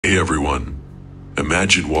Hey everyone.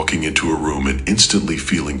 Imagine walking into a room and instantly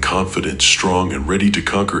feeling confident, strong, and ready to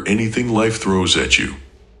conquer anything life throws at you.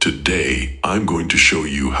 Today, I'm going to show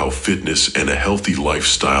you how fitness and a healthy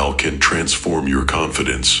lifestyle can transform your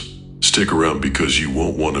confidence. Stick around because you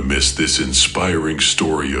won't want to miss this inspiring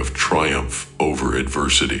story of triumph over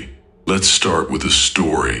adversity. Let's start with a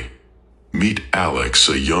story. Meet Alex,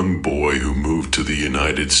 a young boy who moved to the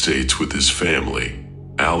United States with his family.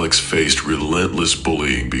 Alex faced relentless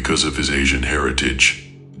bullying because of his Asian heritage.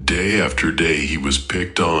 Day after day, he was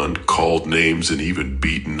picked on, called names, and even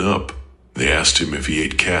beaten up. They asked him if he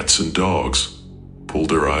ate cats and dogs, pulled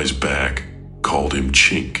their eyes back, called him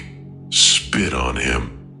chink, spit on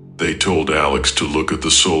him. They told Alex to look at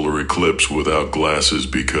the solar eclipse without glasses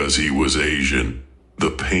because he was Asian.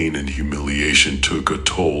 The pain and humiliation took a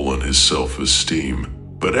toll on his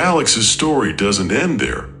self-esteem. But Alex's story doesn't end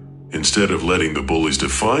there. Instead of letting the bullies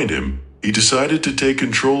define him, he decided to take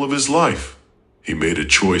control of his life. He made a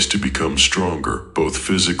choice to become stronger, both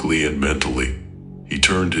physically and mentally. He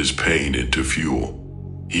turned his pain into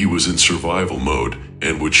fuel. He was in survival mode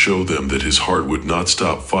and would show them that his heart would not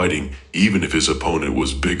stop fighting even if his opponent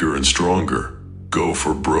was bigger and stronger. Go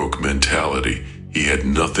for broke mentality. He had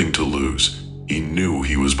nothing to lose. He knew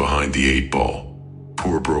he was behind the 8 ball.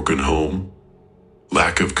 Poor broken home,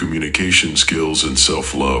 lack of communication skills, and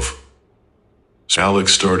self-love.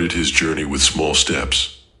 Alex started his journey with small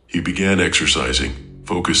steps. He began exercising,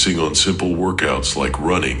 focusing on simple workouts like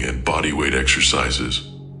running and bodyweight exercises.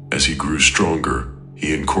 As he grew stronger,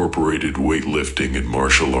 he incorporated weightlifting and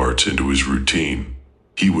martial arts into his routine.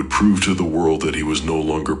 He would prove to the world that he was no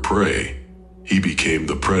longer prey. He became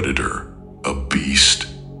the predator, a beast.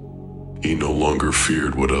 He no longer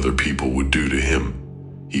feared what other people would do to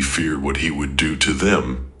him. He feared what he would do to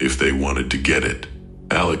them if they wanted to get it.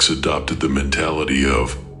 Alex adopted the mentality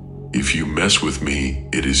of, if you mess with me,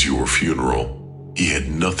 it is your funeral. He had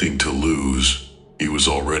nothing to lose. He was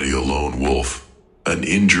already a lone wolf. An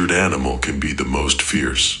injured animal can be the most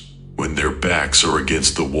fierce when their backs are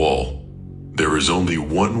against the wall. There is only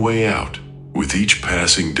one way out. With each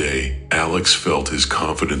passing day, Alex felt his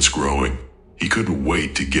confidence growing. He couldn't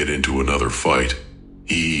wait to get into another fight.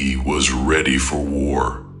 He was ready for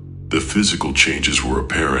war. The physical changes were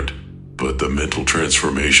apparent, but the mental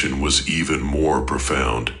transformation was even more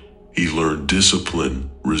profound. He learned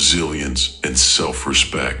discipline, resilience, and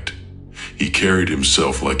self-respect. He carried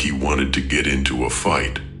himself like he wanted to get into a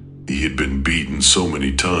fight. He had been beaten so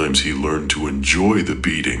many times he learned to enjoy the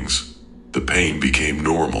beatings. The pain became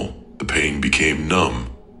normal. The pain became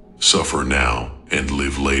numb. Suffer now and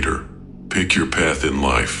live later. Pick your path in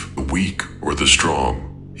life, the weak or the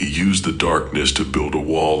strong. He used the darkness to build a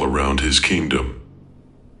wall around his kingdom.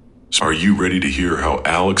 Are you ready to hear how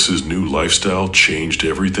Alex's new lifestyle changed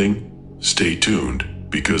everything? Stay tuned,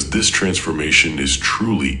 because this transformation is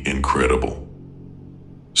truly incredible.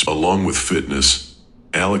 Along with fitness,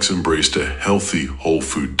 Alex embraced a healthy, whole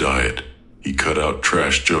food diet. He cut out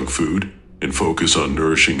trash junk food and focused on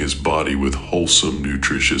nourishing his body with wholesome,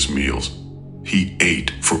 nutritious meals. He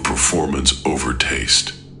ate for performance over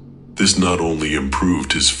taste. This not only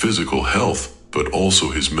improved his physical health, but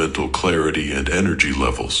also his mental clarity and energy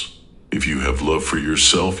levels. If you have love for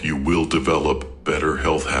yourself, you will develop better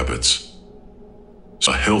health habits.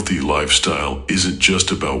 A healthy lifestyle isn't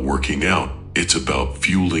just about working out, it's about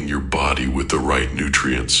fueling your body with the right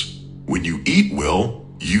nutrients. When you eat well,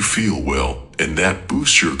 you feel well, and that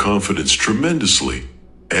boosts your confidence tremendously.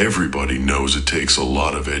 Everybody knows it takes a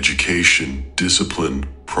lot of education, discipline,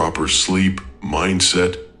 proper sleep,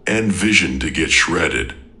 mindset, and vision to get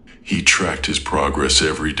shredded. He tracked his progress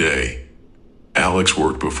every day. Alex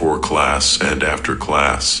worked before class and after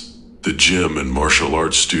class, the gym and martial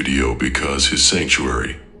arts studio because his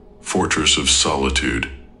sanctuary, fortress of solitude.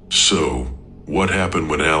 So, what happened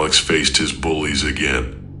when Alex faced his bullies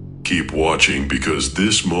again? Keep watching because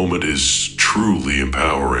this moment is truly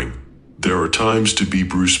empowering. There are times to be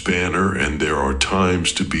Bruce Banner and there are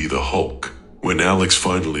times to be the Hulk. When Alex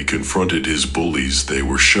finally confronted his bullies, they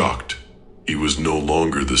were shocked. He was no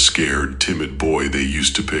longer the scared, timid boy they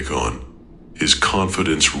used to pick on. His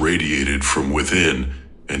confidence radiated from within,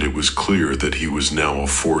 and it was clear that he was now a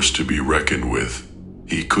force to be reckoned with.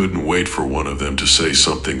 He couldn't wait for one of them to say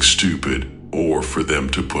something stupid or for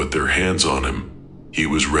them to put their hands on him. He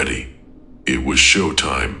was ready. It was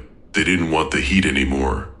showtime. They didn't want the heat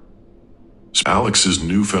anymore. Alex's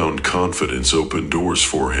newfound confidence opened doors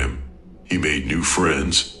for him. He made new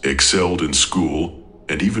friends, excelled in school,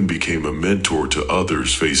 and even became a mentor to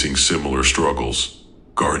others facing similar struggles.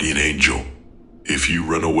 Guardian angel. If you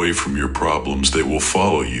run away from your problems, they will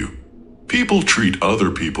follow you. People treat other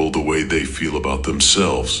people the way they feel about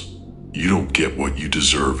themselves. You don't get what you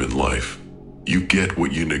deserve in life. You get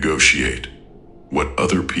what you negotiate. What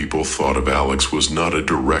other people thought of Alex was not a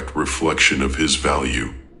direct reflection of his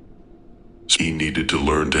value. He needed to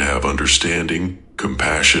learn to have understanding,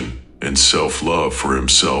 compassion, and self-love for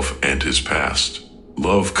himself and his past.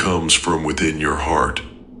 Love comes from within your heart.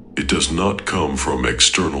 It does not come from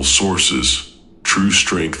external sources. True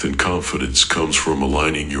strength and confidence comes from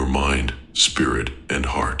aligning your mind, spirit, and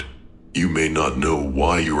heart. You may not know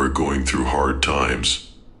why you are going through hard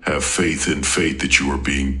times. Have faith in fate that you are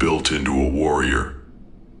being built into a warrior.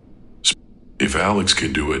 If Alex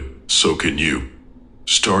can do it, so can you.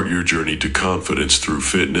 Start your journey to confidence through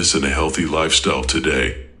fitness and a healthy lifestyle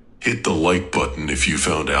today. Hit the like button if you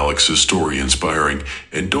found Alex's story inspiring,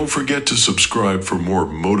 and don't forget to subscribe for more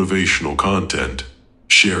motivational content.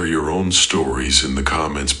 Share your own stories in the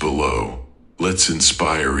comments below. Let's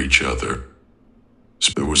inspire each other.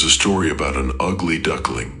 There was a story about an ugly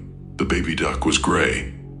duckling. The baby duck was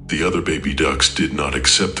gray. The other baby ducks did not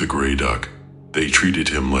accept the gray duck. They treated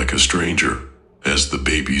him like a stranger. As the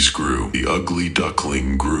babies grew, the ugly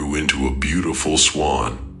duckling grew into a beautiful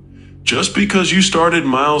swan. Just because you started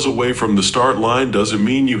miles away from the start line doesn't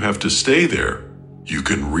mean you have to stay there. You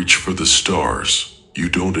can reach for the stars. You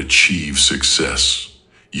don't achieve success.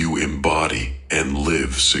 You embody and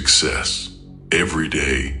live success. Every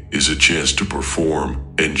day is a chance to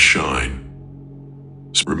perform and shine.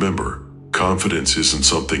 Remember, confidence isn't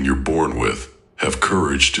something you're born with. Have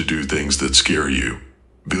courage to do things that scare you.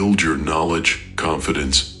 Build your knowledge,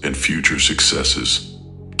 confidence, and future successes.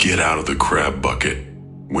 Get out of the crab bucket.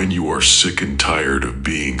 When you are sick and tired of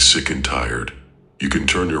being sick and tired, you can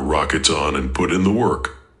turn your rockets on and put in the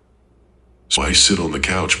work. Why sit on the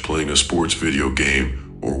couch playing a sports video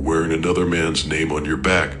game or wearing another man's name on your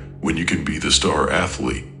back when you can be the star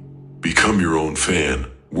athlete? Become your own fan.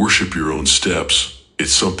 Worship your own steps.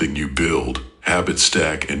 It's something you build. Habit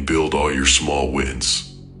stack and build all your small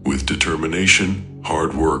wins. With determination,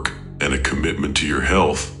 hard work, and a commitment to your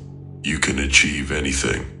health, you can achieve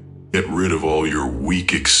anything. Get rid of all your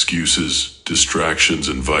weak excuses, distractions,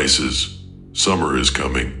 and vices. Summer is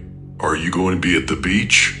coming. Are you going to be at the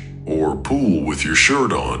beach or pool with your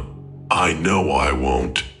shirt on? I know I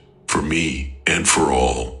won't. For me and for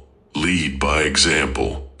all. Lead by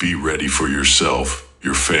example. Be ready for yourself,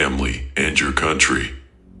 your family, and your country.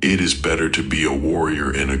 It is better to be a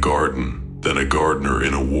warrior in a garden than a gardener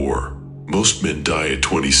in a war. Most men die at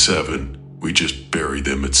 27. We just bury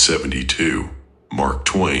them at 72. Mark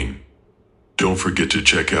Twain. Don't forget to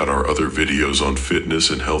check out our other videos on fitness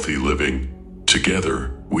and healthy living.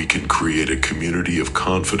 Together, we can create a community of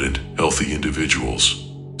confident, healthy individuals.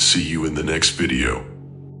 See you in the next video.